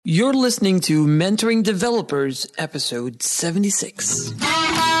You're listening to Mentoring Developers, episode 76.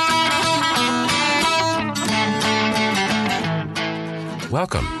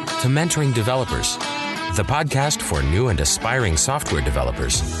 Welcome to Mentoring Developers, the podcast for new and aspiring software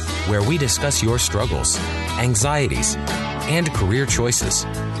developers, where we discuss your struggles, anxieties, and career choices.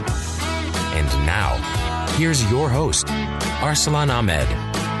 And now, here's your host, Arsalan Ahmed.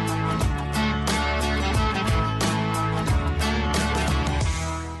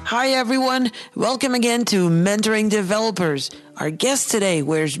 Hi everyone, welcome again to Mentoring Developers. Our guest today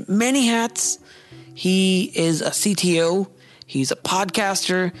wears many hats. He is a CTO, he's a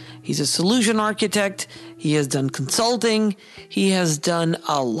podcaster, he's a solution architect, he has done consulting, he has done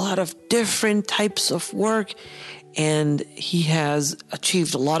a lot of different types of work, and he has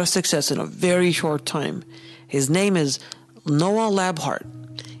achieved a lot of success in a very short time. His name is Noah Labhart,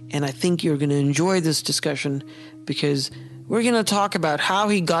 and I think you're going to enjoy this discussion because we're going to talk about how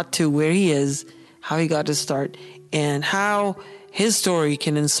he got to where he is, how he got to start, and how his story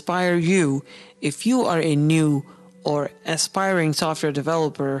can inspire you if you are a new or aspiring software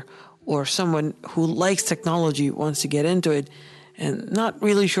developer or someone who likes technology, wants to get into it, and not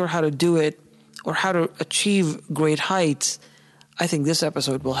really sure how to do it or how to achieve great heights. I think this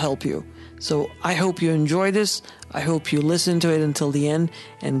episode will help you. So I hope you enjoy this. I hope you listen to it until the end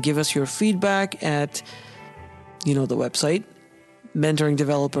and give us your feedback at the website,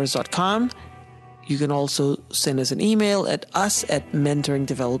 mentoringdevelopers.com. You can also send us an email at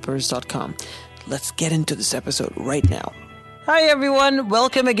us@mentoringdevelopers.com. Let's get into this episode right now. Hi, everyone.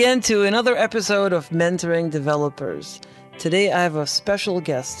 Welcome again to another episode of Mentoring Developers. Today, I have a special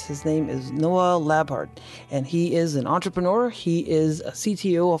guest. His name is Noah Labhart, and he is an entrepreneur. He is a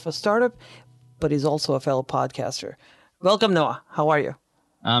CTO of a startup, but he's also a fellow podcaster. Welcome, Noah. How are you?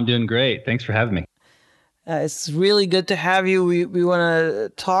 I'm doing great. Thanks for having me. It's really good to have you. We want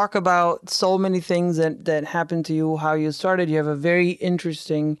to talk about so many things that happened to you, how you started. You have a very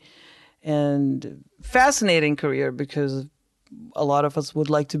interesting and fascinating career because a lot of us would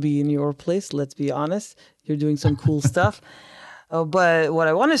like to be in your place. Let's be honest. You're doing some cool stuff. But what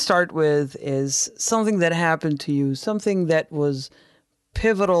I want to start with is something that happened to you, something that was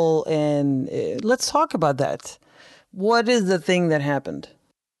pivotal. And let's talk about that. What is the thing that happened?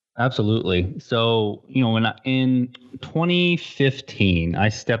 Absolutely. So, in 2015, I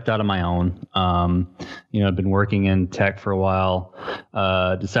stepped out on my own. I've been working in tech for a while,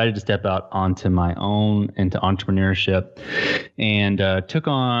 decided to step out onto my own into entrepreneurship and took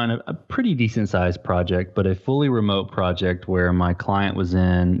on a pretty decent sized project, but a fully remote project where my client was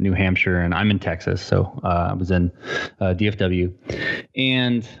in New Hampshire and I'm in Texas. So I was in DFW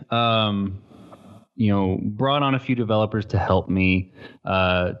and brought on a few developers to help me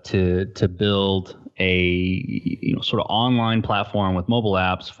to build a sort of online platform with mobile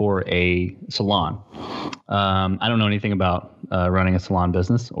apps for a salon. I don't know anything about running a salon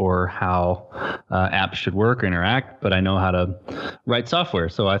business or how apps should work or interact, but I know how to write software.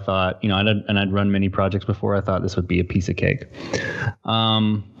 So I thought, I'd run many projects before. I thought this would be a piece of cake.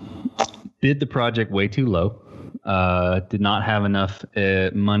 Bid the project way too low. Did not have enough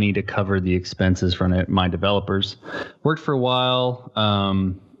money to cover the expenses for my developers. Worked for a while,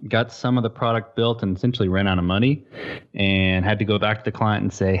 got some of the product built and essentially ran out of money and had to go back to the client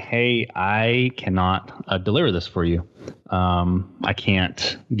and say, hey, I cannot deliver this for you. I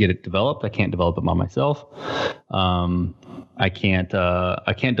can't get it developed. I can't develop it by myself. I can't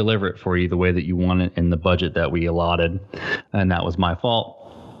deliver it for you the way that you want it in the budget that we allotted. And that was my fault.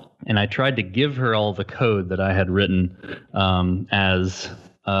 And I tried to give her all the code that I had written as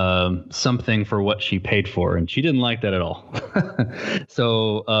something for what she paid for, and she didn't like that at all.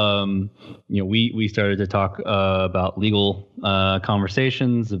 So, we started to talk about legal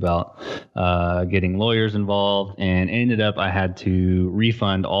conversations, about getting lawyers involved, and ended up I had to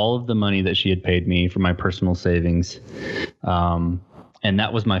refund all of the money that she had paid me from my personal savings. And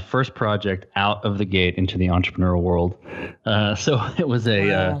that was my first project out of the gate into the entrepreneurial world. So it was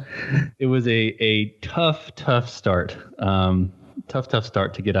a tough start. Tough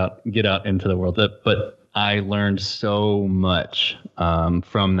start to get out into the world. But I learned so much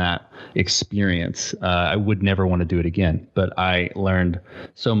from that experience. I would never want to do it again, but I learned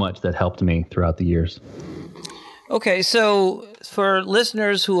so much that helped me throughout the years. Okay, so for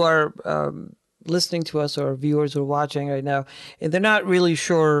listeners who are listening to us or viewers who are watching right now, and they're not really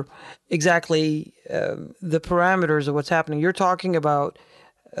sure exactly the parameters of what's happening. You're talking about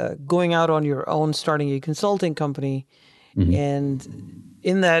going out on your own, starting a consulting company. Mm-hmm. And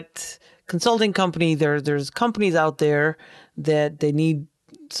in that consulting company, there's companies out there that they need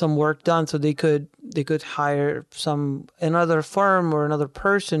need some work done, so they could hire another firm or another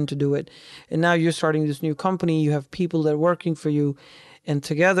person to do it. And now you're starting this new company. You have people that are working for you, and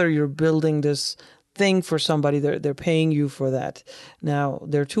together you're building this thing for somebody. They're paying you for that. Now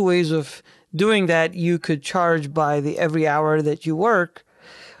there are two ways of doing that. You could charge by every hour that you work,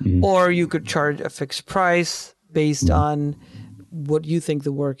 or you could charge a fixed price based on what you think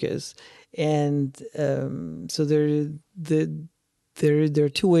the work is. And so there are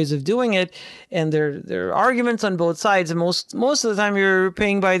two ways of doing it, and there are arguments on both sides. And most of the time, you're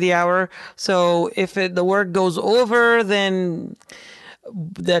paying by the hour. So if the work goes over, then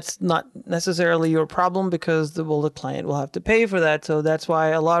that's not necessarily your problem, because the client will have to pay for that. So that's why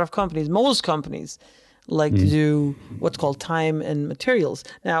a lot of companies, most companies, like to do what's called time and materials.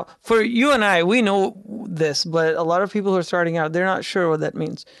 Now, for you and I, we know this, but a lot of people who are starting out, they're not sure what that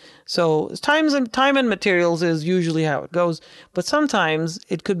means. So time and materials is usually how it goes, but sometimes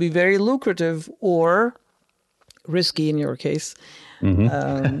it could be very lucrative or risky in your case.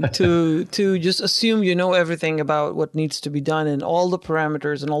 To just assume you know everything about what needs to be done and all the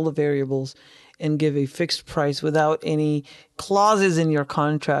parameters and all the variables, and give a fixed price without any clauses in your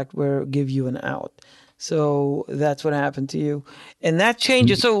contract where it give you an out. So that's what happened to you, and that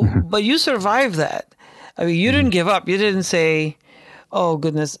changes. So, but you survived that. I mean, you didn't give up. You didn't say, "Oh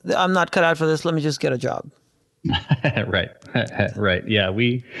goodness, I'm not cut out for this. Let me just get a job." Right. Yeah,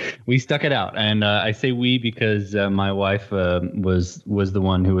 we stuck it out, and I say we because my wife was the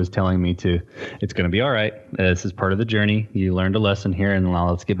one who was telling me it's going to be all right. This is part of the journey. You learned a lesson here, and now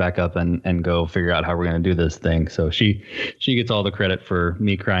let's get back up and go figure out how we're going to do this thing. So she gets all the credit for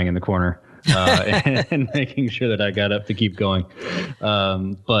me crying in the corner and making sure that I got up to keep going.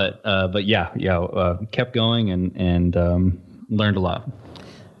 But kept going and learned a lot.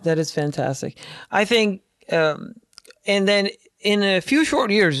 That is fantastic. I think. And then in a few short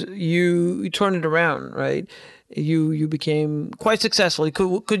years, you turned it around, right? You became quite successful.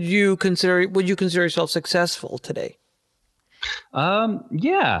 Would you consider yourself successful today?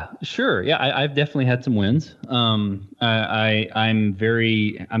 Yeah, sure. Yeah, I've definitely had some wins. I'm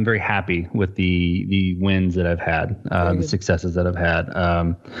very happy with the wins that I've had, the successes that I've had.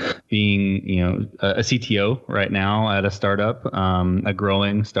 Being, a CTO right now at a startup, a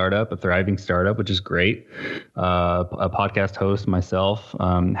growing startup, a thriving startup, which is great. A podcast host myself,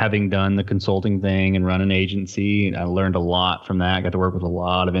 having done the consulting thing and run an agency, I learned a lot from that. I got to work with a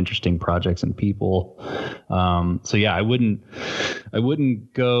lot of interesting projects and people. So yeah, I wouldn't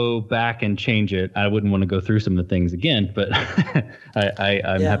go back and change it. I wouldn't want to go through some of the things again, but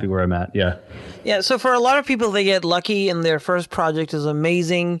I'm happy where I'm at. Yeah. Yeah. So for a lot of people, they get lucky and their first project is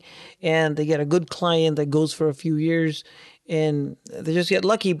amazing and they get a good client that goes for a few years and they just get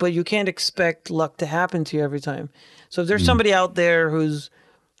lucky, but you can't expect luck to happen to you every time. So if there's somebody out there who's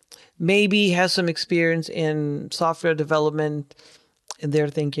maybe has some experience in software development and they're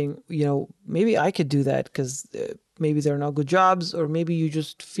thinking, maybe I could do that because maybe there are no good jobs, or maybe you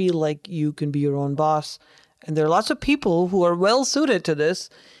just feel like you can be your own boss. And there are lots of people who are well suited to this,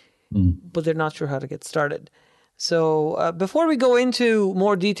 but they're not sure how to get started. So before we go into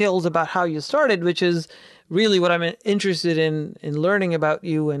more details about how you started, which is really what I'm interested in learning about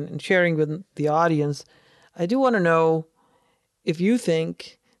you and sharing with the audience, I do want to know if you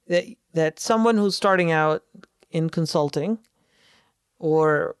think that someone who's starting out in consulting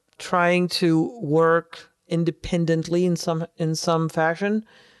or trying to work independently in some fashion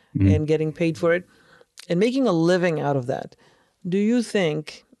and getting paid for it and making a living out of that, do you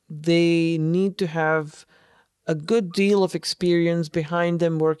think they need to have a good deal of experience behind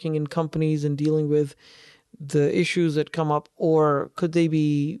them working in companies and dealing with the issues that come up, or could they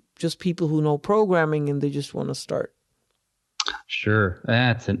be just people who know programming and they just want to start? Sure.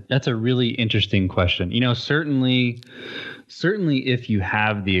 That's a really interesting question. Certainly if you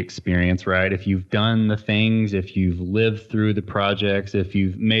have the experience, right? If you've done the things, if you've lived through the projects, if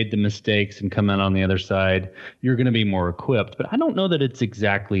you've made the mistakes and come out on the other side, you're going to be more equipped. But I don't know that it's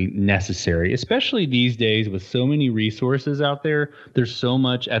exactly necessary, especially these days with so many resources out there. There's so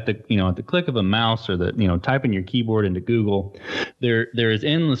much at the click of a mouse or typing your keyboard into Google. There is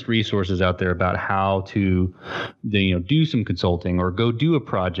endless resources out there about how to do some consulting or go do a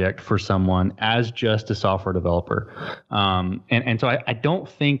project for someone as just a software developer. And so I don't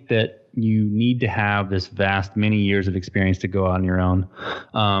think that you need to have this vast, many years of experience to go on your own.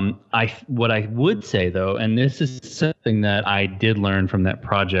 What I would say though, and this is something that I did learn from that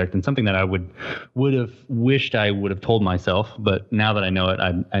project, and something that I would have wished I would have told myself, but now that I know it,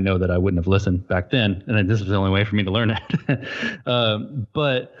 I know that I wouldn't have listened back then, and this was the only way for me to learn it.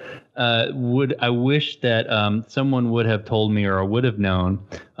 I wish that someone would have told me, or would have known,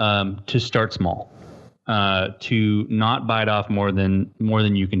 to start small. To not bite off more than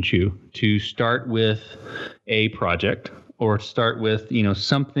you can chew, to start with a project, or start with,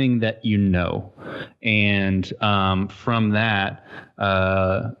 something that and from that,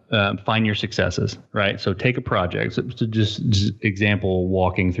 find your successes, right? So take a project. So just example,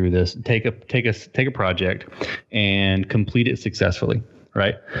 walking through this, take a project and complete it successfully,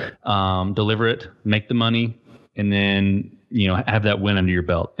 right? Deliver it, make the money, and then have that win under your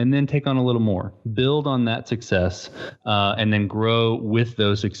belt, and then take on a little more, build on that success, and then grow with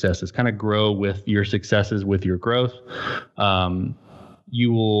those successes, kind of grow with your successes, with your growth. It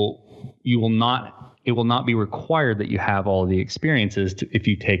will not be required that you have all of the experiences if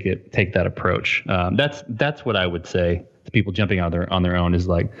you take that approach. That's what I would say to people jumping out there on their own, is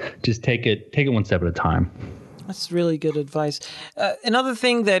like, just take it one step at a time. That's really good advice. Another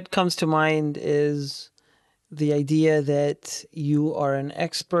thing that comes to mind is the idea that you are an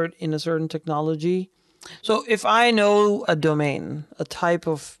expert in a certain technology. So if I know a domain, a type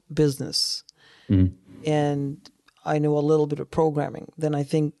of business, and I know a little bit of programming, then I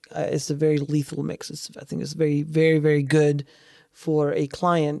think it's a very lethal mix. I think it's very, very, very good for a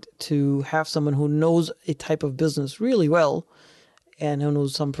client to have someone who knows a type of business really well and who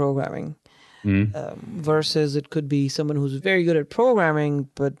knows some programming. Versus it could be someone who's very good at programming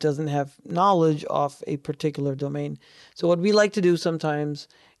but doesn't have knowledge of a particular domain. So what we like to do sometimes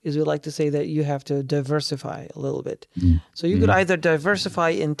is we like to say that you have to diversify a little bit. So you could either diversify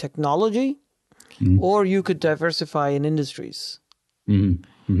in technology or you could diversify in industries.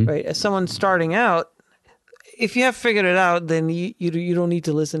 Right? As someone starting out, if you have figured it out, then you don't need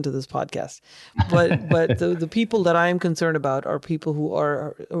to listen to this podcast. But the people that I am concerned about are people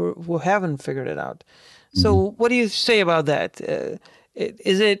who haven't figured it out. So what do you say about that?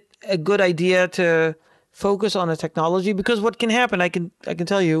 Is it a good idea to focus on a technology? Because what can happen, I can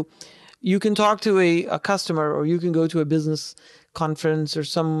tell you, you can talk to a customer, or you can go to a business conference or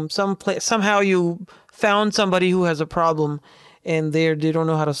some place. Somehow you found somebody who has a problem and they don't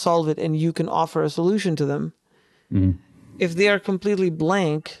know how to solve it, and you can offer a solution to them. If they are completely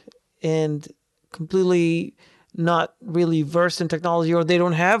blank and completely not really versed in technology, or they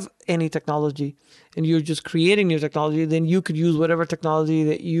don't have any technology, and you're just creating new technology, then you could use whatever technology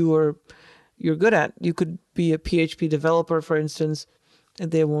that you're good at. You could be a PHP developer, for instance,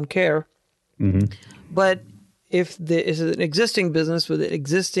 and they won't care. But if there is an existing business with an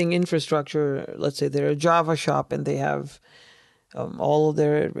existing infrastructure, let's say they're a Java shop and they have all of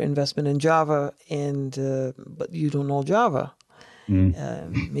their investment in Java, and but you don't know Java.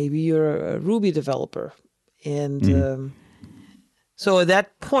 Maybe you're a Ruby developer, and so at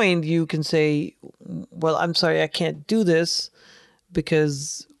that point you can say, "Well, I'm sorry, I can't do this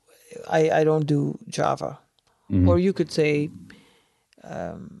because I don't do Java." Or you could say,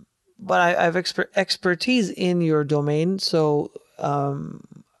 "But I have expertise in your domain, so."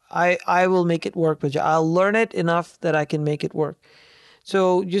 I will make it work, but I'll learn it enough that I can make it work.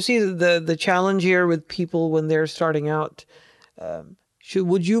 So you see the challenge here with people when they're starting out.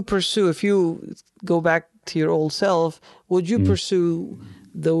 Would you pursue, if you go back to your old self, would you pursue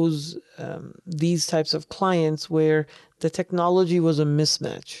these types of clients where the technology was a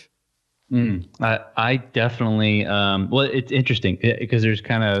mismatch? I definitely, well, it's interesting because there's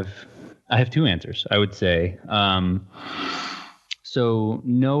I have two answers, I would say. So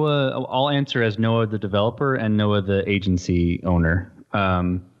Noah, I'll answer as Noah the developer and Noah the agency owner.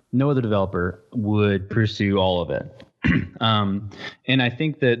 Noah the developer would pursue all of it. And I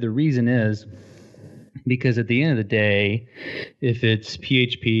think that the reason is because at the end of the day, if it's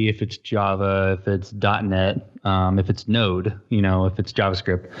PHP, if it's Java, if it's .NET, if it's Node, if it's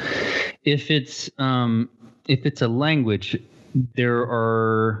JavaScript, if it's a language, there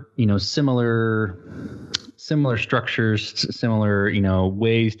are, similar structures, similar,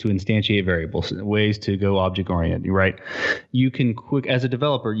 ways to instantiate variables, ways to go object-oriented, right? As a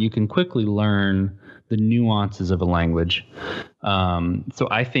developer, you can quickly learn the nuances of a language. So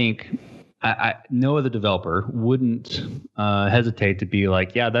I think Noah the developer wouldn't hesitate to be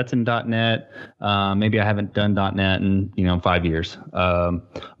like, yeah, that's in .NET. Maybe I haven't done .NET in 5 years,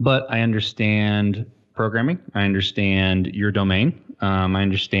 but I understand programming. I understand your domain. I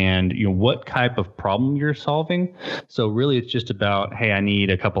understand, what type of problem you're solving. So really, it's just about, hey, I need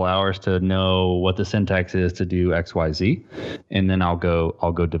a couple hours to know what the syntax is to do X, Y, Z, and then I'll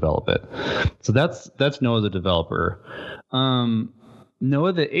go develop it. So that's Noah the developer.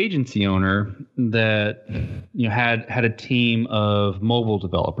 Noah the agency owner that had a team of mobile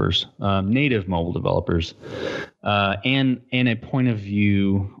developers, native mobile developers, and a point of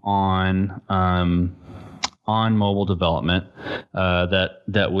view on mobile development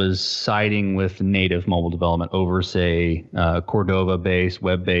that was siding with native mobile development over, say, Cordova-based,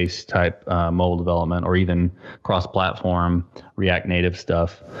 web-based type mobile development, or even cross-platform React Native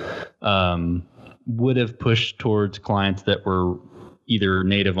stuff. Would have pushed towards clients that were either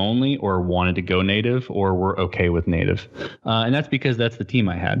native only or wanted to go native or were okay with native. And that's because that's the team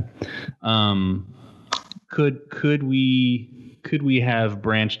I had. Could we have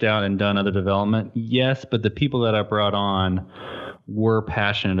branched out and done other development? Yes, but the people that I brought on were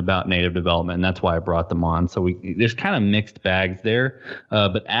passionate about native development, and that's why I brought them on. So there's kind of mixed bags there.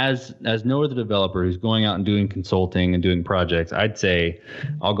 But as Noah the developer who's going out and doing consulting and doing projects, I'd say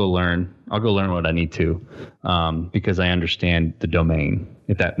I'll go learn what I need to, because I understand the domain,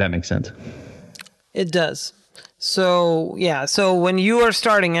 if that makes sense. It does. So yeah. So when you are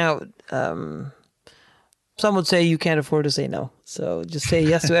starting out, some would say you can't afford to say no. So just say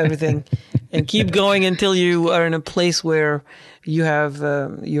yes to everything and keep going until you are in a place where you have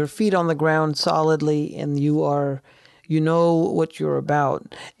your feet on the ground solidly and you know what you're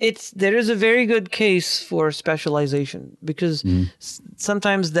about. There is a very good case for specialization, because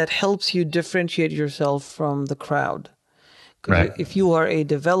sometimes that helps you differentiate yourself from the crowd. Right. If you are a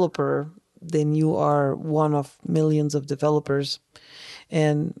developer, then you are one of millions of developers,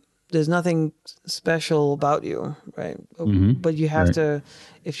 and there's nothing special about you, right? Mm-hmm. But you have to,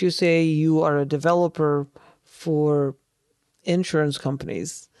 if you say you are a developer for insurance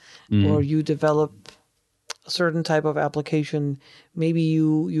companies, or you develop a certain type of application, maybe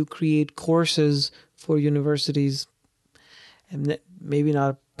you create courses for universities, and maybe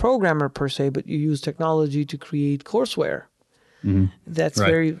not a programmer per se, but you use technology to create courseware. Mm-hmm. That's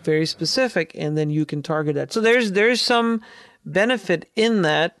very, very specific, and then you can target that. So there's some benefit in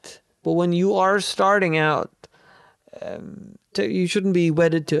that. But when you are starting out, you shouldn't be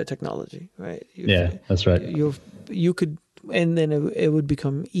wedded to a technology, right? That's right. You could, and then it would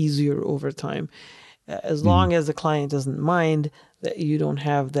become easier over time, as long as the client doesn't mind that you don't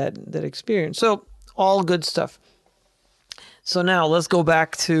have that experience. So all good stuff. So now let's go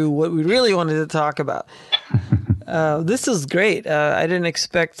back to what we really wanted to talk about. This is great. I didn't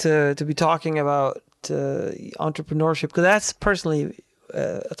expect to be talking about entrepreneurship, because that's personally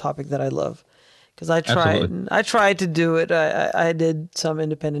a topic that I love, because I tried to do it. I did some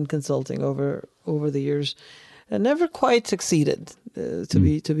independent consulting over the years, and never quite succeeded, to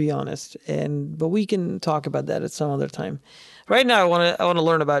be honest. But we can talk about that at some other time. Right now, I want to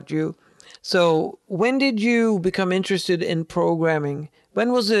learn about you. So, when did you become interested in programming?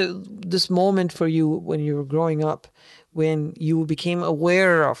 When was this moment for you when you were growing up, when you became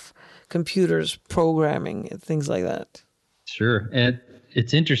aware of computers, programming, and things like that? Sure. And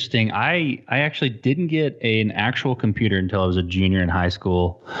it's interesting. I actually didn't get an actual computer until I was a junior in high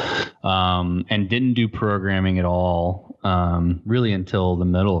school, and didn't do programming at all, really until the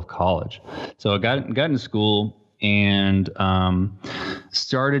middle of college. So I got into school and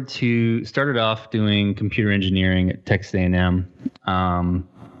started off doing computer engineering at Texas A&M.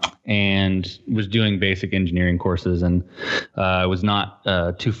 And was doing basic engineering courses, and was not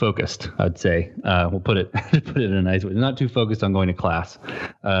too focused, I'd say. We'll put it in a nice way. Not too focused on going to class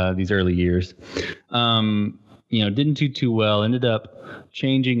these early years. Didn't do too well. Ended up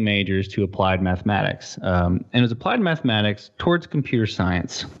changing majors to applied mathematics. And it was applied mathematics towards computer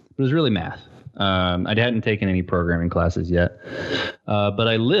science. It was really math. I hadn't taken any programming classes yet, but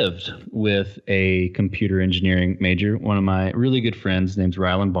I lived with a computer engineering major. One of my really good friends, name's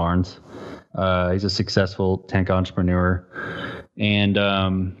Rylan Barnes. He's a successful tech entrepreneur, and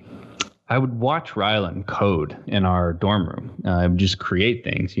I would watch Rylan code in our dorm room. I would just create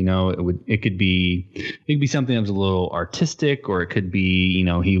things. It could be something that was a little artistic, or it could be,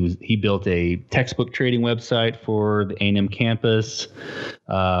 he built a textbook trading website for the A&M campus.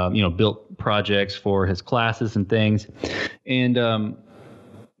 Built projects for his classes and things, and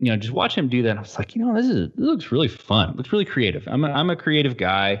just watch him do that. I was like, this looks really fun. It looks really creative. I'm a creative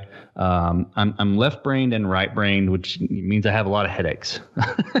guy. I'm left-brained and right-brained, which means I have a lot of headaches.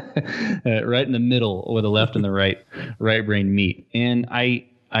 Right in the middle, where the left and the right brain meet. And I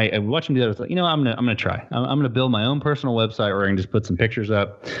watched him do that. I was like, I'm gonna try. I'm gonna build my own personal website where I can just put some pictures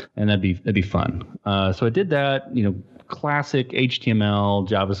up, and that'd be fun. So I did that. classic HTML,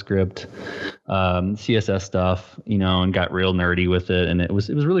 JavaScript, CSS stuff, and got real nerdy with it. And it was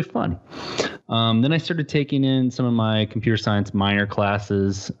really fun. Then I started taking in some of my computer science minor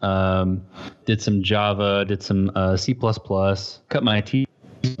classes, did some Java, did some C++, cut my teeth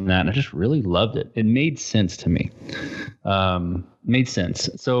on that, and I just really loved it. It made sense to me. Made sense.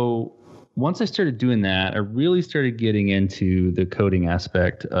 So once I started doing that, I really started getting into the coding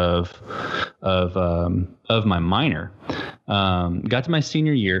aspect of my minor. Got to my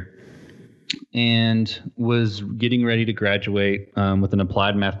senior year and was getting ready to graduate with an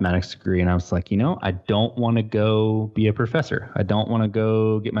applied mathematics degree. And I was like, I don't want to go be a professor. I don't want to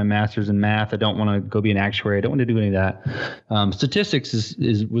go get my master's in math. I don't want to go be an actuary. I don't want to do any of that. Statistics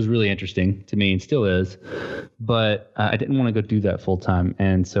was really interesting to me and still is, but I didn't want to go do that full time.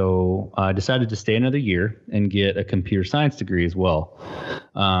 And so I decided to stay another year and get a computer science degree as well.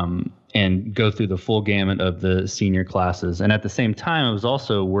 And go through the full gamut of the senior classes. And at the same time, I was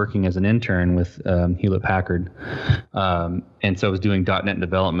also working as an intern with Hewlett Packard. And so I was doing .NET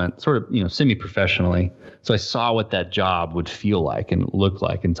development sort of, semi-professionally. So I saw what that job would feel like and look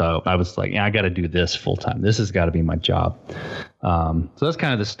like. And so I was like, I got to do this full time. This has got to be my job. So that's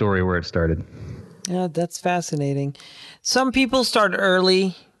kind of the story where it started. Yeah, that's fascinating. Some people start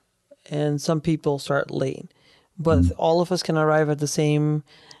early and some people start late. But all of us can arrive at the same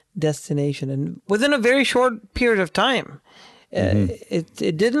destination and within a very short period of time. It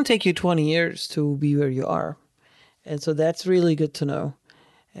didn't take you 20 years to be where you are, and so that's really good to know.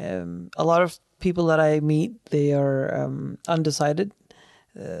 A lot of people that I meet, they are undecided.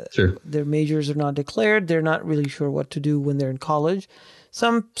 Sure. Their majors are not declared. They're not really sure what to do when they're in college.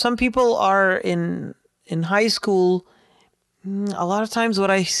 Some people are in high school. A lot of times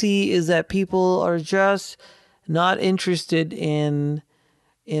what I see is that people are just not interested in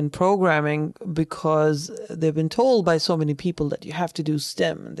programming because they've been told by so many people that you have to do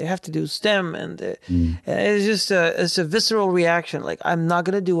STEM and they have to do STEM, and it's just it's a visceral reaction. Like, I'm not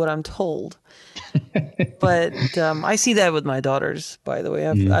going to do what I'm told. But I see that with my daughters, by the way.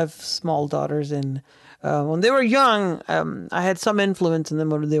 I have small daughters, and when they were young, I had some influence in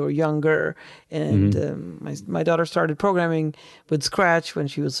them when they were younger. And my daughter started programming with Scratch when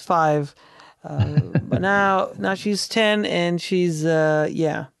she was 5. But now she's 10 and she's done.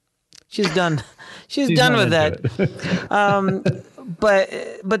 She's done with that.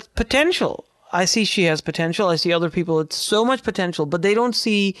 But potential. I see she has potential. I see other people. It's so much potential, but they don't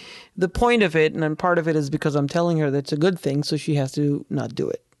see the point of it. And then part of it is because I'm telling her that's a good thing, so she has to not do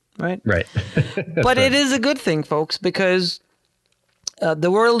it. Right. Right. But it is a good thing, folks, because the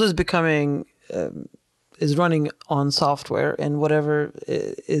world is becoming. Is running on software, and whatever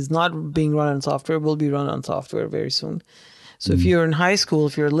is not being run on software will be run on software very soon. So if you're in high school,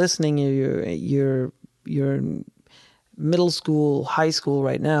 if you're listening, you're in middle school, high school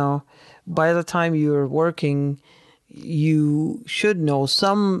right now, by the time you're working, you should know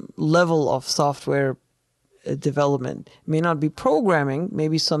some level of software development. It may not be programming,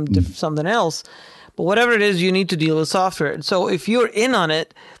 maybe something else, but whatever it is, you need to deal with software. So if you're in on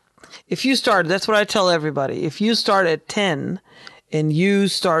it, if you start, that's what I tell everybody. If you start at 10 and you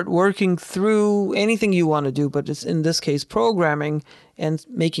start working through anything you want to do, but it's in this case programming and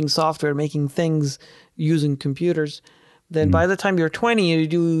making software, making things using computers, then by the time you're 20, you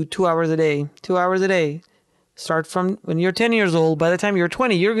do 2 hours a day. 2 hours a day. Start from when you're 10 years old. By the time you're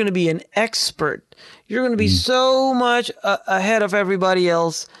 20, you're going to be an expert. You're going to be so much ahead of everybody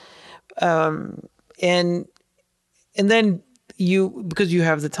else. And then because you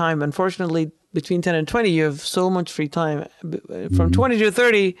have the time, unfortunately, between 10 and 20, you have so much free time. From 20 to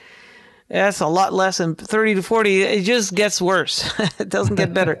 30, that's a lot less. And 30 to 40, it just gets worse. It doesn't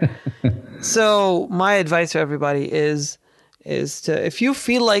get better. So my advice to everybody is to, if you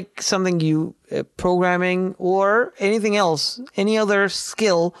feel like something programming or anything else, any other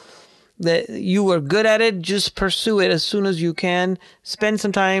skill that you are good at it, just pursue it as soon as you can. Spend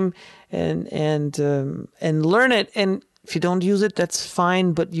some time and learn it. And if you don't use it, that's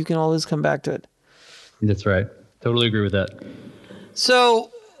fine, but you can always come back to it. That's right. Totally agree with that. So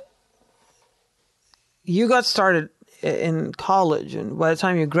you got started in college, and by the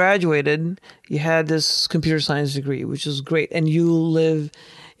time you graduated, you had this computer science degree, which is great. And you live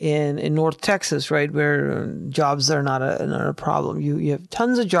in North Texas, right, where jobs are not a problem. You have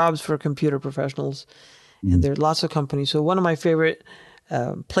tons of jobs for computer professionals, and there are lots of companies. So one of my favorite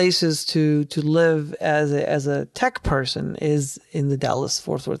places to live as a tech person is in the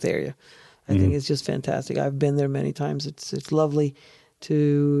Dallas-Fort Worth area. I think it's just fantastic. I've been there many times. It's lovely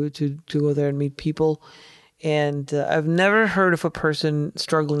to go there and meet people. And I've never heard of a person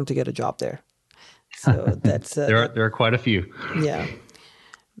struggling to get a job there. So that's there are quite a few. Yeah.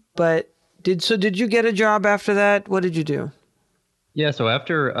 But did you get a job after that? What did you do? Yeah. So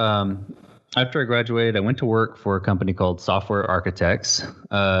after I graduated, I went to work for a company called Software Architects.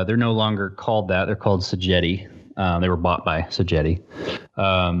 They're no longer called that. They're called Sogeti. They were bought by Sogeti.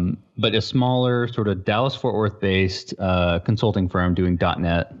 But a smaller sort of Dallas-Fort Worth-based consulting firm doing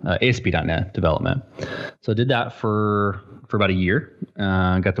 .NET, ASP.NET development. So I did that for about a year.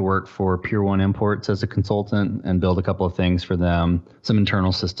 Got to work for Pure One Imports as a consultant and build a couple of things for them, some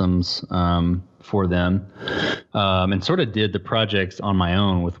internal systems for them, and sort of did the projects on my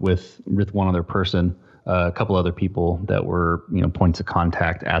own with one other person. A couple other people that were, points of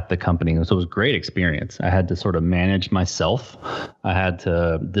contact at the company. So it was a great experience. I had to sort of manage myself. I had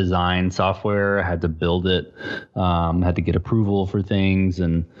to design software. I had to build it. I had to get approval for things.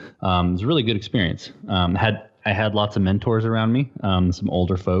 And it was a really good experience. I had lots of mentors around me, some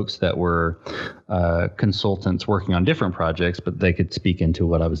older folks that were consultants working on different projects, but they could speak into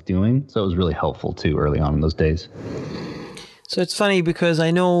what I was doing. So it was really helpful too early on in those days. So it's funny because I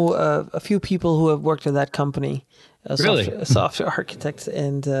know a few people who have worked at that company, really? software architects,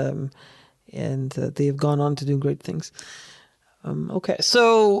 and they have gone on to do great things. Okay,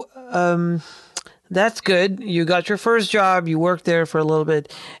 so that's good. You got your first job. You worked there for a little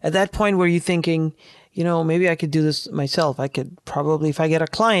bit. At that point, were you thinking, maybe I could do this myself? I could probably, if I get a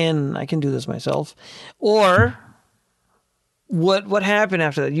client, I can do this myself. Or what happened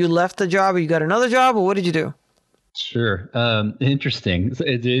after that? You left the job, or you got another job, or what did you do? Sure. Interesting. It's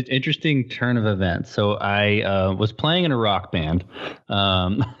an interesting turn of events. So I was playing in a rock band,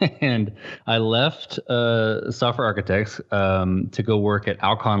 and I left Software Architects to go work at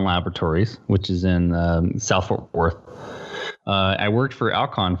Alcon Laboratories, which is in South Fort Worth. I worked for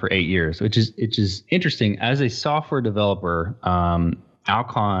Alcon for 8 years, which is interesting. As a software developer,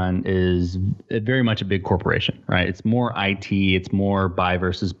 Alcon is very much a big corporation, right? It's more IT, it's more buy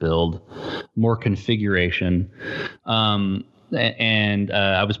versus build, more configuration. And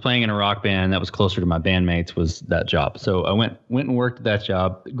I was playing in a rock band that was closer to my bandmates was that job. So I went and worked at that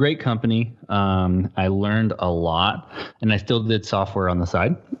job. Great company. I learned a lot, and I still did software on the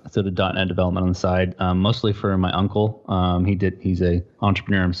side. So the .NET development on the side, mostly for my uncle. He's a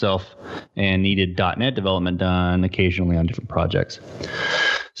entrepreneur himself and needed .NET development done occasionally on different projects.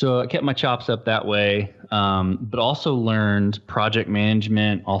 So I kept my chops up that way, but also learned project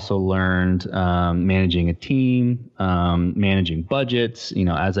management, also learned managing a team, managing budgets.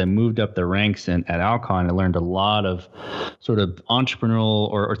 As I moved up the ranks at Alcon, I learned a lot of sort of entrepreneurial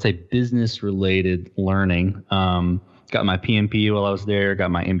or say business-related learning. Got my PMP while I was there,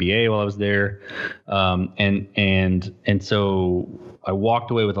 got my MBA while I was there. And so I walked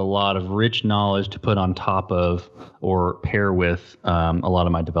away with a lot of rich knowledge to put on top of or pair with a lot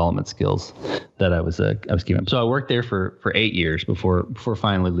of my development skills that I was keeping. So I worked there for 8 years before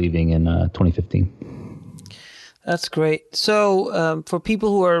finally leaving in 2015. That's great. So for people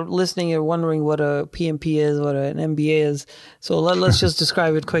who are listening and wondering what a PMP is, what an MBA is, so let's just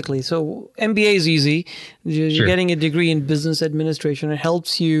describe it quickly. So MBA is easy. You're Sure. getting a degree in business administration. It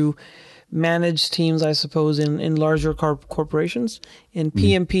helps you manage teams, I suppose, in larger corporations. And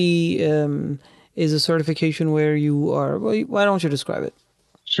PMP is a certification where you are, well, why don't you describe it?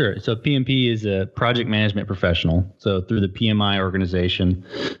 Sure. So PMP is a project management professional. So through the PMI organization,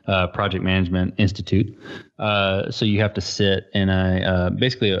 Project Management Institute. So you have to sit in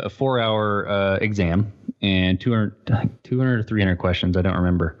basically a 4-hour exam and 200 or 300 questions. I don't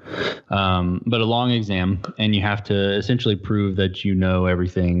remember. But a long exam, and you have to essentially prove that you know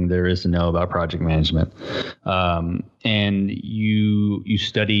everything there is to know about project management. And you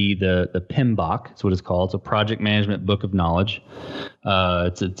study the PMBOK. That's what it's called. It's a Project Management Book of Knowledge.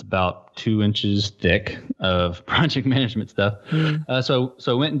 It's about 2 inches thick of project management stuff. So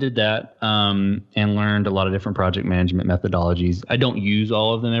I went and did that and learned a lot of different project management methodologies. I don't use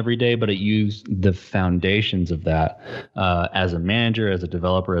all of them every day, but I use the foundations of that as a manager, as a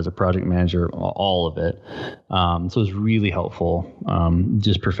developer, as a project manager, all of it. So it's really helpful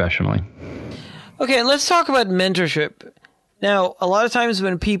just professionally. Okay, let's talk about mentorship. Now, a lot of times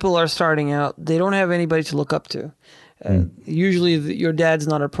when people are starting out, they don't have anybody to look up to. Usually your dad's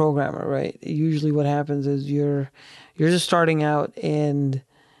not a programmer, right? Usually what happens is you're just starting out, and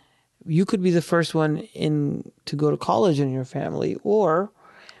you could be the first one in to go to college in your family, or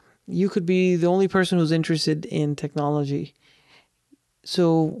you could be the only person who's interested in technology.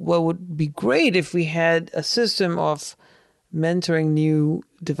 So what would be great if we had a system of mentoring new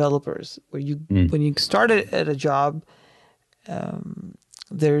developers where when you start at a job,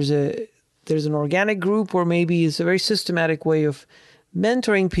 there's an organic group, or maybe it's a very systematic way of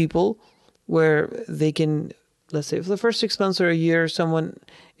mentoring people where they can, let's say, for the first 6 months or a year, someone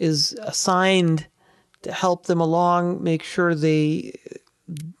is assigned to help them along, make sure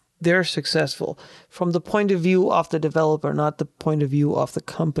they're successful from the point of view of the developer, not the point of view of the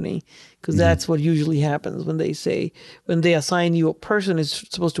company, because that's what usually happens when they assign you a person is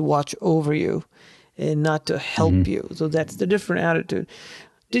supposed to watch over you and not to help you. So that's the different attitude.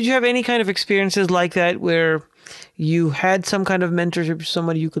 Did you have any kind of experiences like that where you had some kind of mentorship,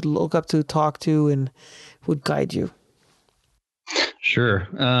 somebody you could look up to, talk to, and would guide you? Sure.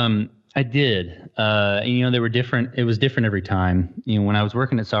 I did. They were different. It was different every time. When I was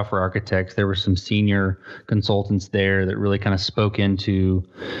working at Software Architects, there were some senior consultants there that really kind of spoke into,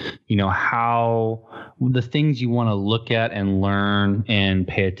 how the things you want to look at and learn and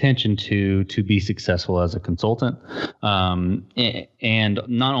pay attention to be successful as a consultant. And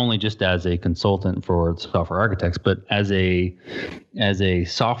not only just as a consultant for Software Architects, but as a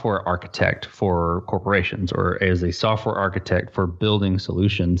software architect for corporations or as a software architect for building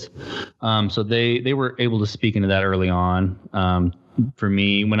solutions. So they were able to speak into that early on. For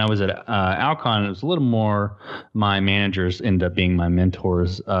me, when I was at Alcon, it was a little more my managers ended up being my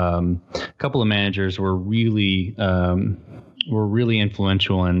mentors. A couple of managers were really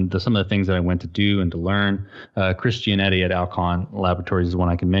influential in some of the things that I went to do and to learn. Chris Gianetti at Alcon Laboratories is one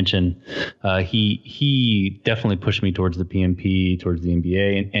I can mention. He definitely pushed me towards the PMP, towards the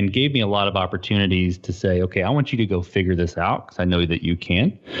MBA, and gave me a lot of opportunities to say, okay, I want you to go figure this out because I know that you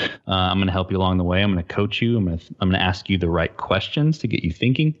can. I'm going to help you along the way. I'm going to coach you. I'm going to ask you the right questions to get you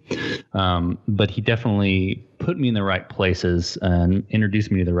thinking. But he definitely put me in the right places and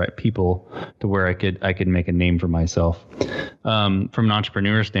introduced me to the right people to where I could make a name for myself. From an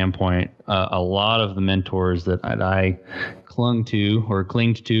entrepreneur standpoint, a lot of the mentors that I clung to or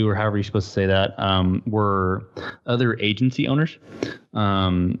clinged to, or however you're supposed to say that, were other agency owners,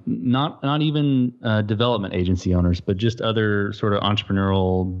 not even development agency owners, but just other sort of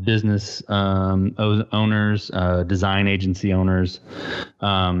entrepreneurial business owners, design agency owners,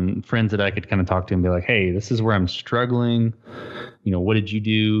 friends that I could kind of talk to and be like, hey, this is where I'm struggling. What did you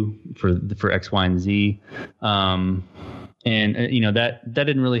do for X, Y, and Z? And that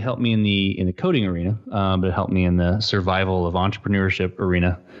didn't really help me in the coding arena, but it helped me in the survival of entrepreneurship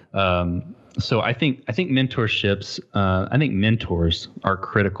arena. So I think mentorships, I think mentors are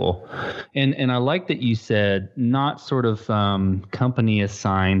critical, and I like that you said not sort of company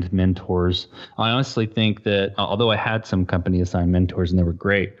assigned mentors. I honestly think that although I had some company assigned mentors and they were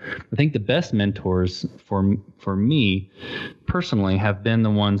great, I think the best mentors for me personally have been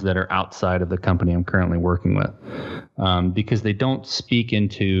the ones that are outside of the company I'm currently working with, because they don't speak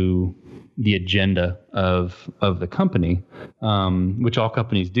into the agenda of the company, which all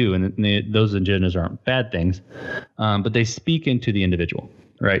companies do, and those agendas aren't bad things, but they speak into the individual,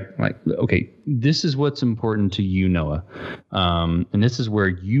 right? Like, okay, this is what's important to you, Noah, and this is where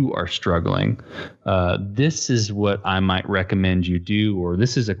you are struggling. This is what I might recommend you do, or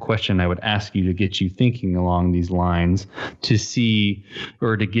this is a question I would ask you to get you thinking along these lines to see,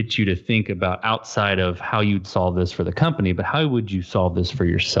 or to get you to think about outside of how you'd solve this for the company, but how would you solve this for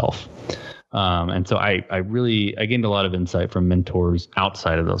yourself? And so I gained a lot of insight from mentors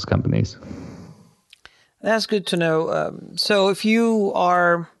outside of those companies. That's good to know. So if you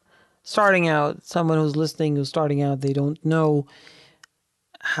are starting out, someone who's listening, who's starting out, they don't know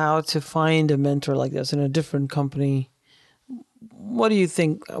how to find a mentor like this in a different company, what do you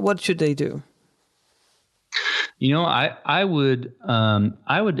think? What should they do? I would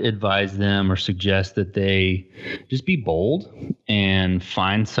advise them or suggest that they just be bold and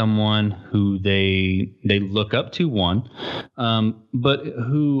find someone who they look up to, one, but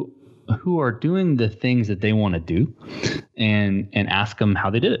who are doing the things that they want to do, and ask them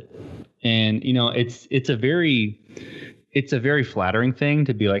how they did it. And it's a very flattering thing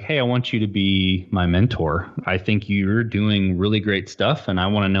to be like, hey, I want you to be my mentor. I think you're doing really great stuff and I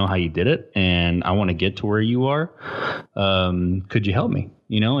want to know how you did it and I want to get to where you are. Could you help me?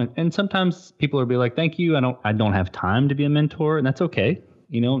 And sometimes people will be like, thank you. I don't have time to be a mentor, and that's okay.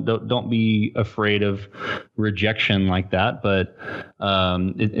 Don't be afraid of rejection like that, but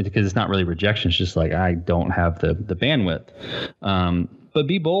because it's not really rejection. It's just like, I don't have the bandwidth. But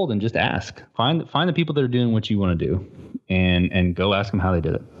be bold and just ask. Find the people that are doing what you want to do, and go ask them how they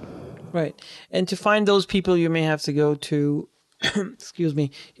did it. Right. And to find those people, you may have to go to, excuse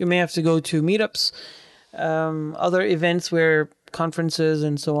me, you may have to go to meetups, other events where conferences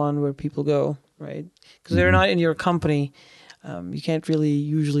and so on, where people go, right? Because they're not in your company. You can't really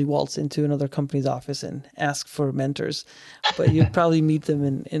usually waltz into another company's office and ask for mentors, but you'd probably meet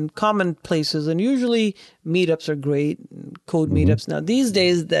them in common places. And usually meetups are great, code meetups. Now, these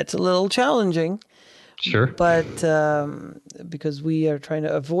days, that's a little challenging. Sure. But because we are trying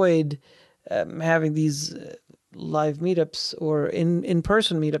to avoid having these live meetups or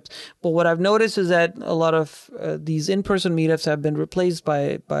in-person meetups. But what I've noticed is that a lot of these in-person meetups have been replaced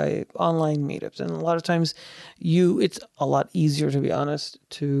by online meetups. And a lot of times it's a lot easier, to be honest,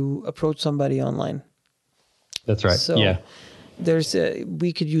 to approach somebody online. That's right. So yeah.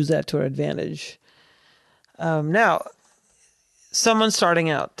 We could use that to our advantage. Now, someone starting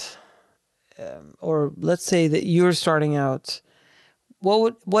out, or let's say that you're starting out,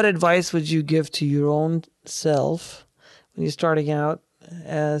 what advice would you give to your own self when you're starting out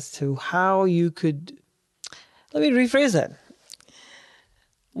as to how you could, let me rephrase that.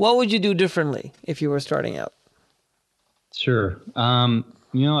 What would you do differently if you were starting out? Sure.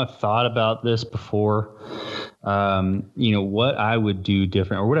 I've thought about this before. What I would do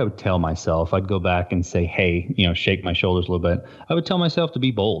different, or what I would tell myself, I'd go back and say, hey, shake my shoulders a little bit. I would tell myself to be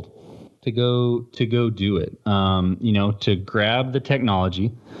bold. To go do it, to grab the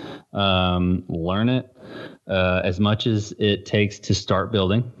technology, learn it as much as it takes to start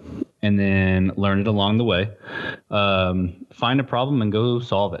building, and then learn it along the way. Find a problem and go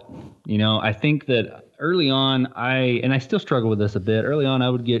solve it. I think that early on, I still struggle with this a bit. Early on, I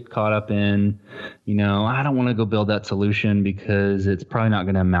would get caught up in, I don't want to go build that solution because it's probably not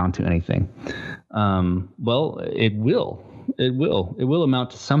going to amount to anything. Well, it will. It will amount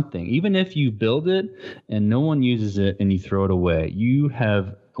to something. Even if you build it and no one uses it and you throw it away, you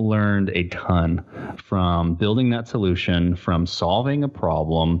have learned a ton from building that solution, from solving a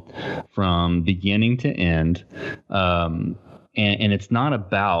problem, from beginning to end. And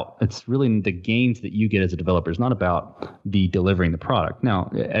it's really the gains that you get as a developer. It's not about the delivering the product.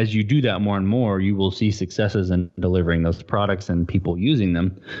 Now, as you do that more and more, you will see successes in delivering those products and people using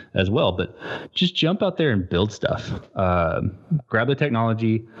them as well. But just jump out there and build stuff. Grab the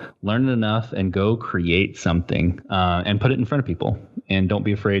technology, learn it enough, and go create something and put it in front of people. And don't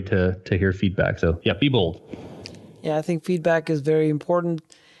be afraid to hear feedback. So, yeah, be bold. Yeah, I think feedback is very important.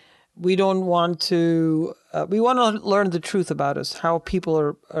 We don't want to, we want to learn the truth about us, how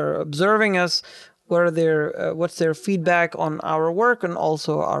people are observing us, what's their feedback on our work and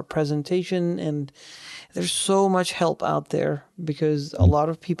also our presentation. And there's so much help out there because a lot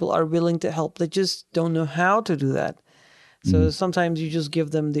of people are willing to help. They just don't know how to do that. So sometimes you just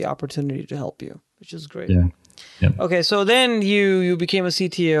give them the opportunity to help you, which is great. Yeah. Yep. Okay, so then you became a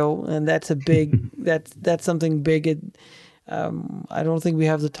CTO, and that's a big, that's something big. I don't think we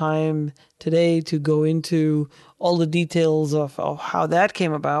have the time today to go into all the details of how that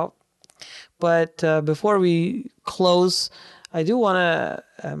came about. But before we close, I do want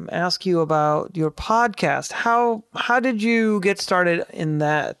to ask you about your podcast. How did you get started in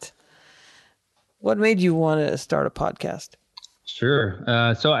that? What made you want to start a podcast? Sure.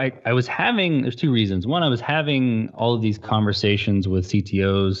 So I was having, there's two reasons. One, I was having all of these conversations with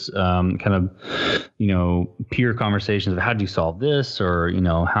CTOs, kind of, peer conversations of how do you solve this, or,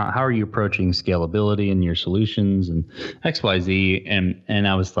 how are you approaching scalability in your solutions and X, Y, Z. And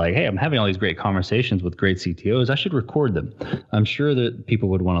I was like, hey, I'm having all these great conversations with great CTOs. I should record them. I'm sure that people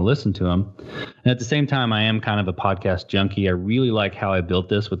would want to listen to them. And at the same time, I am kind of a podcast junkie. I really like how I built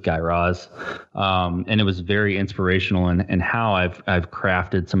this with Guy Raz. And it was very inspirational and how I've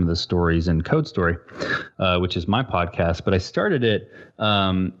crafted some of the stories in Code Story, which is my podcast. But I started it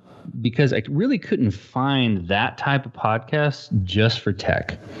because I really couldn't find that type of podcast just for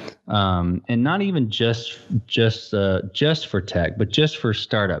tech, and not even just for tech, but just for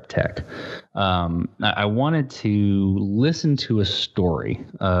startup tech. I wanted to listen to a story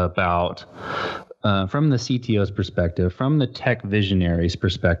about. From the CTO's perspective, from the tech visionary's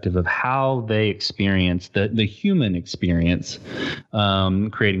perspective of how they experience the human experience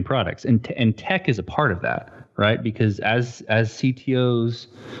creating products. And tech is a part of that, right? Because as CTOs,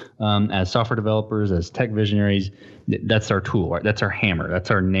 as software developers, as tech visionaries, that's our tool, right? That's our hammer.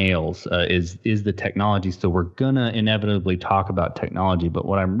 That's our nails, is the technology. So we're going to inevitably talk about technology. But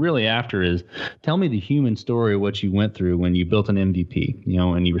what I'm really after is tell me the human story of what you went through when you built an MVP,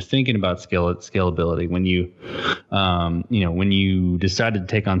 when you were thinking about scalability, when you decided to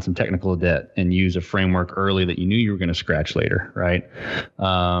take on some technical debt and use a framework early that you knew you were going to scratch later, right?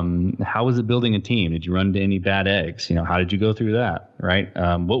 How was it building a team? Did you run into any bad eggs? How did you go through that, right?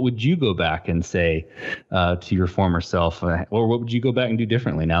 What would you go back and say to your former self, or what would you go back and do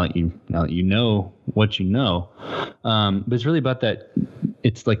differently now that you know what you know? But it's really about that.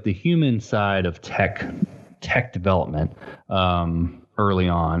 It's like the human side of tech tech development early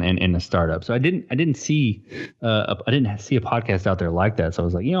on in a startup. So I didn't see a podcast out there like that. So I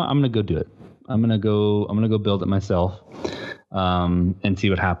was like, I'm going to go do it. I'm going to go build it myself. And see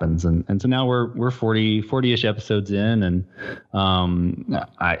what happens. And so now we're 40-ish episodes in, and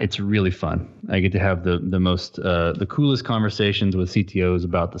it's really fun. I get to have the most the coolest conversations with CTOs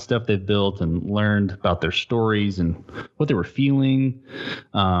about the stuff they've built and learned about their stories and what they were feeling,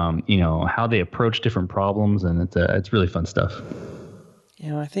 how they approach different problems, and it's really fun stuff.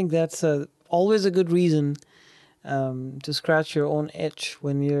 I think that's always a good reason to scratch your own itch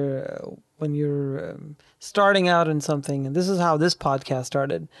when you're starting out in something. And this is how this podcast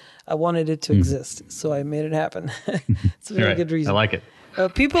started. I wanted it to exist, so I made it happen. It's a very good reason. I like it.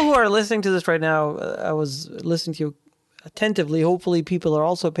 People who are listening to this right now, I was listening to you attentively. Hopefully people are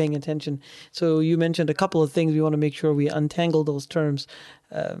also paying attention. So you mentioned a couple of things. We want to make sure we untangle those terms.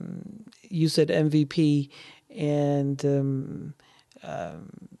 You said MVP, and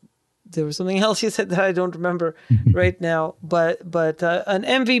there was something else you said that I don't remember right now. But an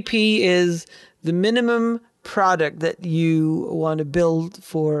MVP is the minimum product that you want to build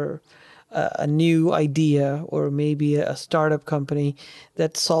for a new idea, or maybe a startup company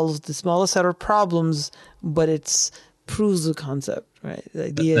that solves the smallest set of problems, but it's proves the concept, right? The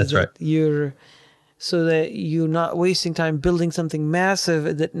idea That's is that right. so that you're not wasting time building something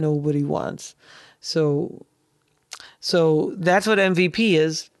massive that nobody wants. So that's what MVP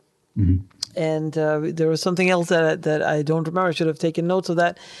is. Mm-hmm. And there was something else that I don't remember. I should have taken notes of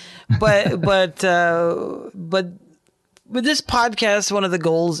that. But with this podcast, one of the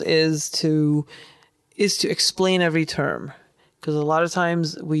goals is to explain every term, because a lot of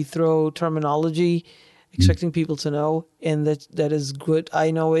times we throw terminology expecting people to know, and that is good.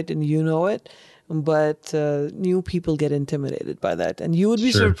 I know it and you know it, but new people get intimidated by that. And you would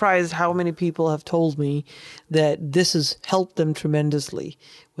be surprised how many people have told me that this has helped them tremendously.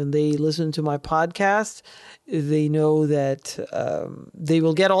 When they listen to my podcast, they know that they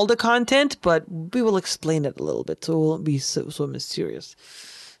will get all the content, but we will explain it a little bit, so it won't be so mysterious.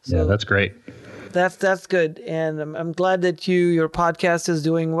 So yeah, that's great. That's good, and I'm glad that your podcast is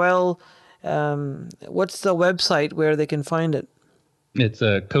doing well. What's the website where they can find it? It's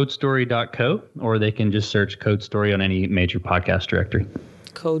codestory.co, or they can just search Code Story on any major podcast directory.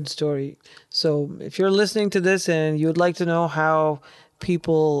 Code Story. So if you're listening to this and you'd like to know how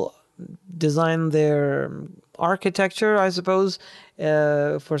people design their architecture, I suppose,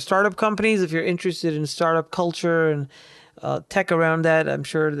 for startup companies, if you're interested in startup culture and tech around that, I'm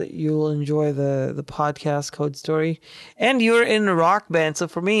sure that you will enjoy the podcast Code Story. And you're in a rock band, so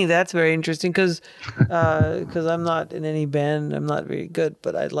for me that's very interesting, because I'm not in any band. I'm not very good,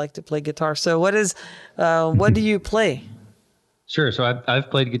 but I'd like to play guitar. So what do you play? Sure. So I've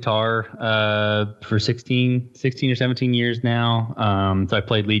played guitar for 16 or 17 years now. So I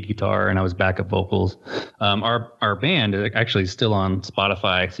played lead guitar and I was backup vocals. Our band is actually still on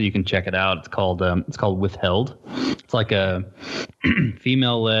Spotify, so you can check it out. It's called Withheld. It's like a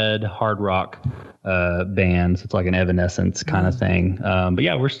female-led hard rock band. So it's like an Evanescence kind of thing. But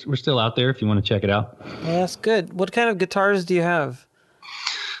yeah, we're still out there if you want to check it out. Yeah, that's good. What kind of guitars do you have?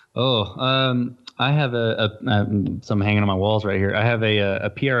 I have some hanging on my walls right here. I have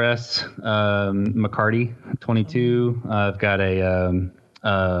a PRS McCarty 22. I've got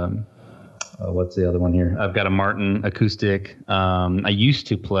what's the other one here? I've got a Martin acoustic. I used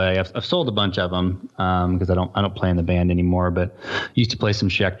to play. I've sold a bunch of them because I don't play in the band anymore. But I used to play some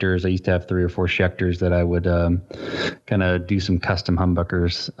Schecters. I used to have 3 or 4 Schecters that I would kind of do some custom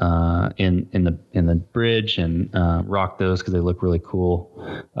humbuckers in the bridge and rock those because they look really cool.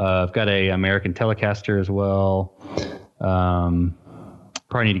 I've got a American Telecaster as well.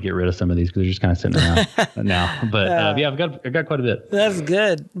 Probably need to get rid of some of these because they're just kind of sitting around now. But yeah, I've got quite a bit. That's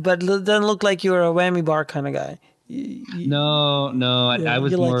good, but it doesn't look like you're a whammy bar kind of guy. No, I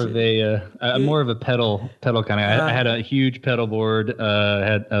was more of a pedal kind of guy. I had a huge pedal board,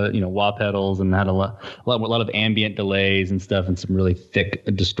 had wah pedals, and had a lot of ambient delays and stuff, and some really thick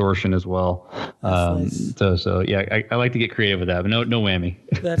distortion as well. Nice. So yeah, I like to get creative with that, but no whammy.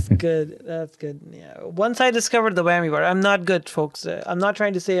 That's good. That's good. Yeah. Once I discovered the whammy bar, I'm not good, folks. I'm not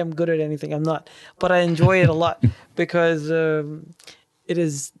trying to say I'm good at anything. I'm not, but I enjoy it a lot because it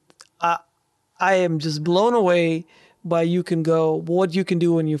is. I am just blown away by what you can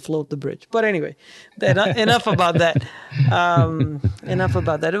do when you float the bridge. But anyway, enough about that. Enough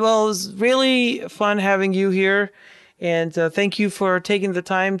about that. Well, it was really fun having you here. And thank you for taking the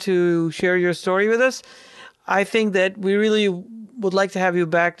time to share your story with us. I think that we really would like to have you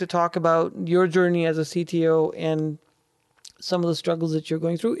back to talk about your journey as a CTO and some of the struggles that you're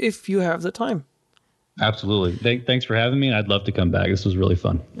going through, if you have the time. Absolutely. Thanks for having me. I'd love to come back. This was really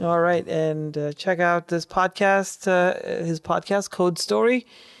fun. All right. And check out this podcast, his podcast, Code Story.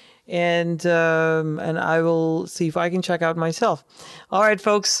 And I will see if I can check out myself. All right,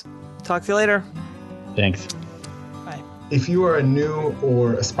 folks. Talk to you later. Thanks. Bye. If you are a new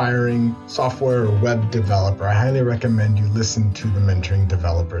or aspiring software or web developer, I highly recommend you listen to the Mentoring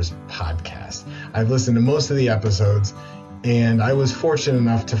Developers podcast. I've listened to most of the episodes, and I was fortunate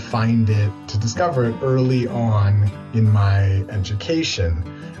enough to discover it early on in my education.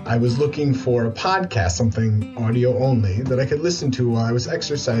 I was looking for a podcast, something audio only, that I could listen to while I was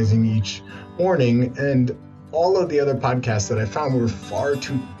exercising each morning, and all of the other podcasts that I found were far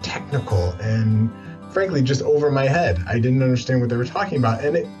too technical and frankly just over my head. I didn't understand what they were talking about,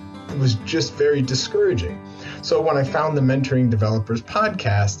 and it was just very discouraging. So when I found the Mentoring Developers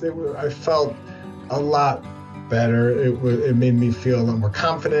podcast, I felt a lot better. It made me feel a lot more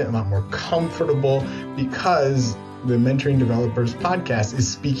confident, a lot more comfortable, because the Mentoring Developers podcast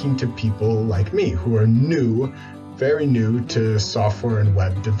is speaking to people like me who are very new to software and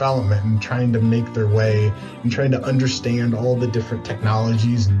web development and trying to make their way and trying to understand all the different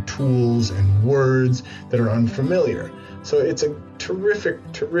technologies and tools and words that are unfamiliar. So it's a terrific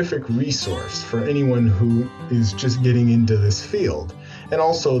resource for anyone who is just getting into this field. And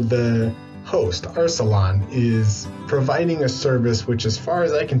also the host, Arsalan, is providing a service which, as far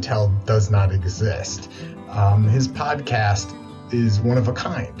as I can tell, does not exist. His podcast is one of a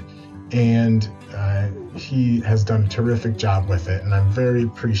kind, and he has done a terrific job with it, and I'm very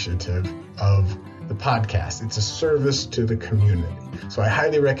appreciative of the podcast. It's a service to the community. So I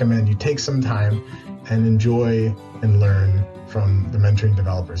highly recommend you take some time and enjoy and learn from the Mentoring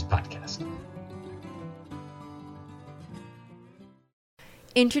Developers podcast.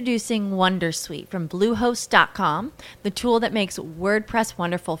 Introducing Wondersuite from Bluehost.com, the tool that makes WordPress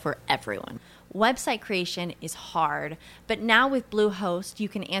wonderful for everyone. Website creation is hard, but now with Bluehost, you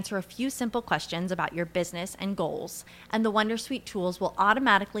can answer a few simple questions about your business and goals, and the Wondersuite tools will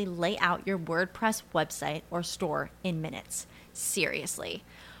automatically lay out your WordPress website or store in minutes. Seriously.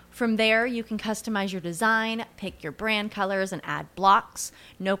 From there, you can customize your design, pick your brand colors, and add blocks.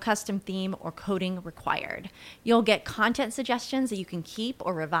 No custom theme or coding required. You'll get content suggestions that you can keep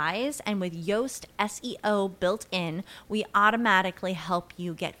or revise, and with Yoast SEO built in, we automatically help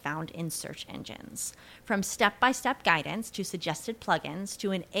you get found in search engines. From step-by-step guidance to suggested plugins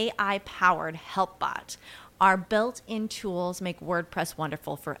to an AI-powered help bot, our built-in tools make WordPress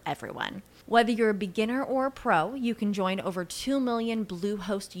wonderful for everyone. Whether you're a beginner or a pro, you can join over 2 million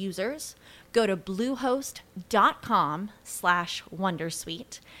Bluehost users. Go to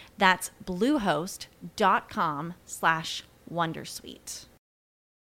bluehost.com/wondersuite. That's bluehost.com/wondersuite.